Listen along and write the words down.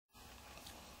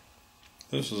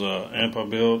This is a amp I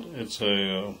built. It's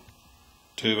a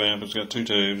tube amp. It's got two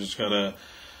tubes. It's got a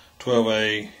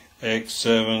 12A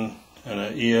X7 and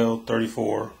an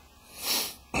EL34.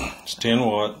 It's 10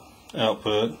 watt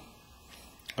output.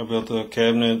 I built the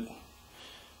cabinet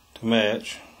to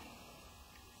match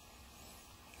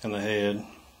and the head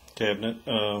cabinet.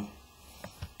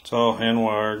 It's all hand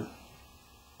wired.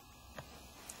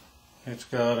 It's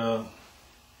got a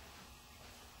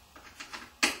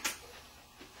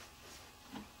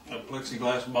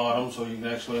plexiglass bottom so you can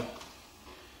actually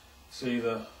see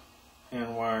the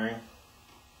hand wiring.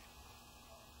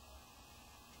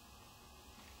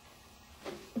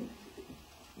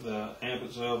 The amp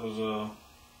itself is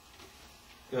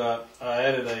I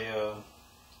added a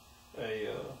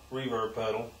reverb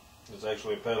pedal. It's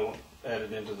actually a pedal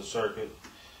added into the circuit.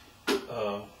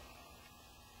 So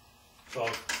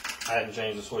I hadn't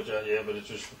changed the switch out yet, but it's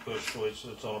just a push switch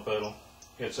that's on a pedal.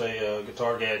 It's a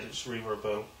Guitar Gadgets reverb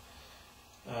pedal.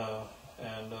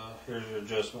 Here's your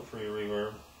adjustment for your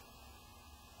reverb.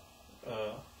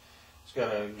 It's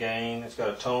got a gain, it's got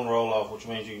a tone roll off, which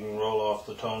means you can roll off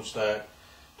the tone stack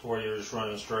to where you're just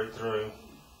running straight through.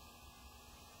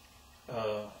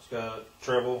 It's got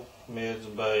treble, mids,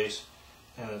 and bass,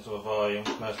 and it's a volume,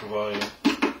 master volume.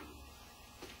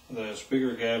 The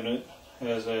speaker cabinet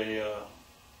has a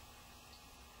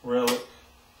Relic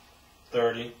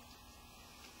 30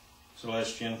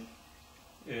 Celestion.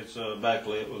 It's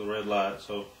backlit with a red light,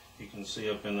 so you can see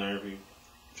up in there if you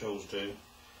chose to.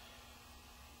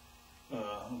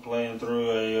 I'm playing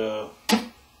through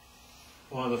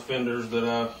one of the Fenders that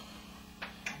I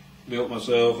built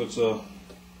myself. It's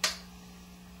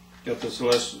got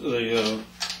the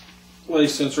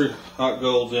Lace Sensory hot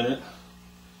golds in it.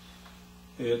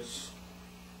 It's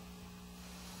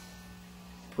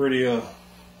pretty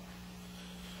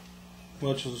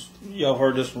much as y'all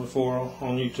heard this one before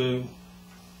on YouTube.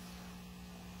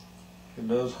 It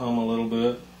does hum a little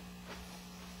bit.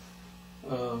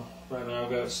 Right now I've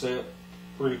got it set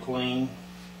pretty clean.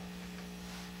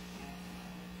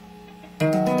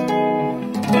 Thank you.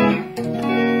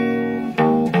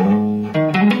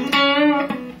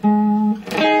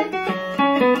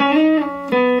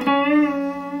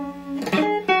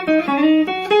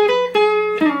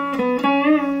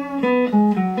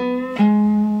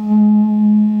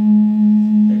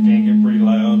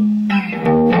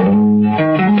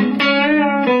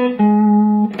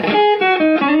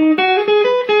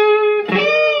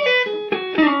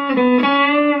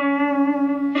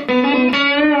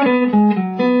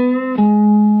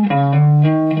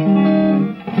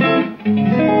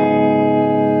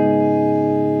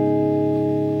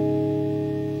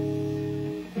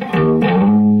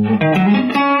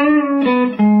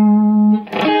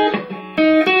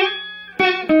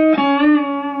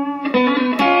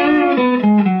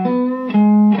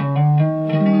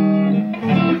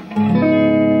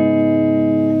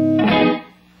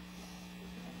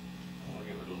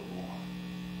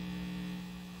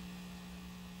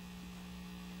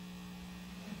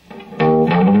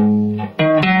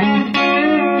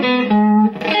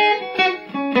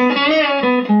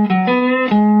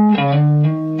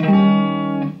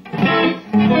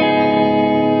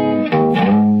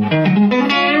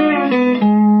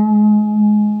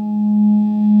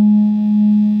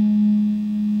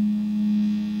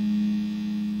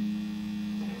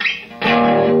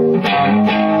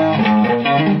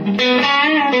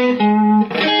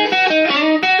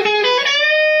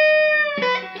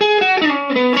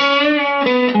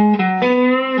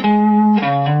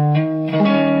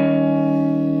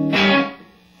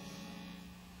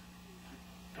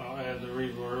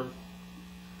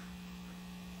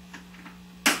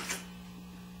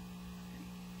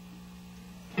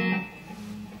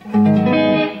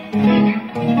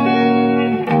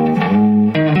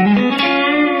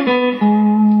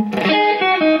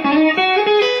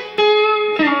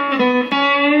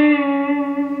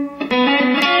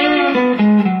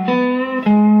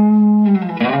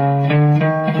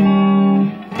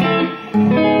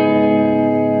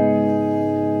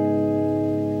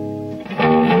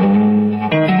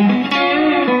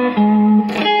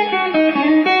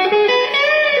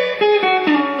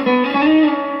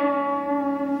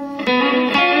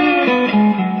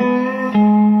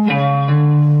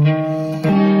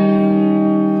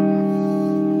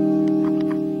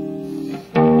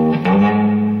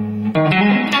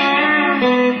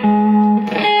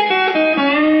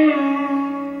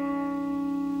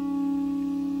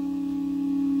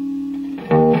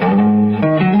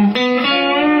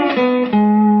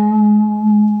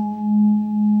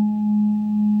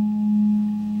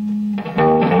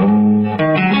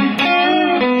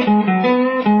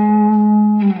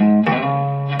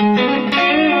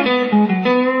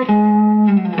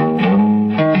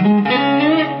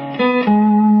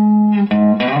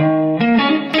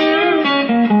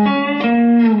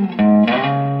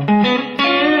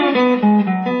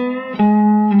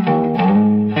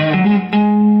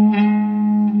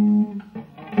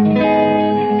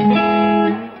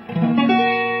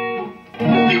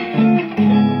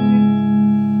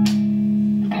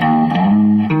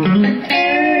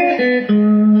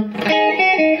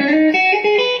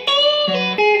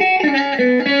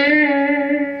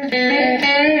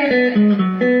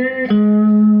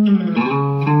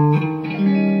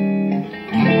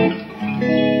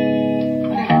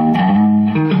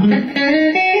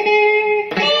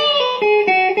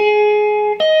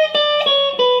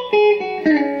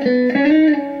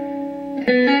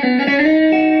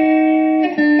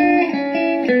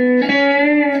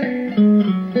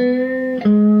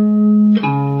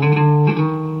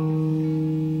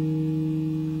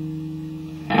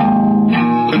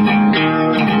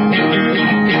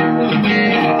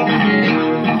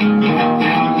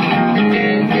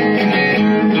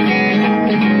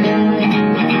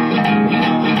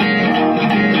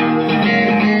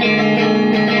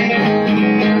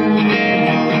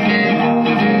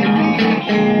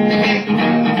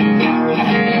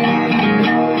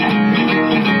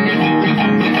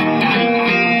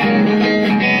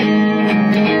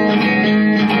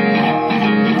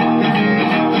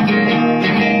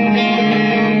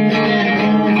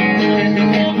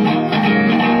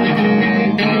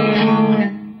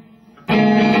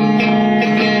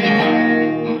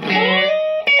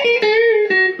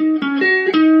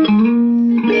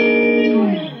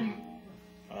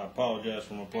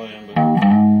 from a playing, but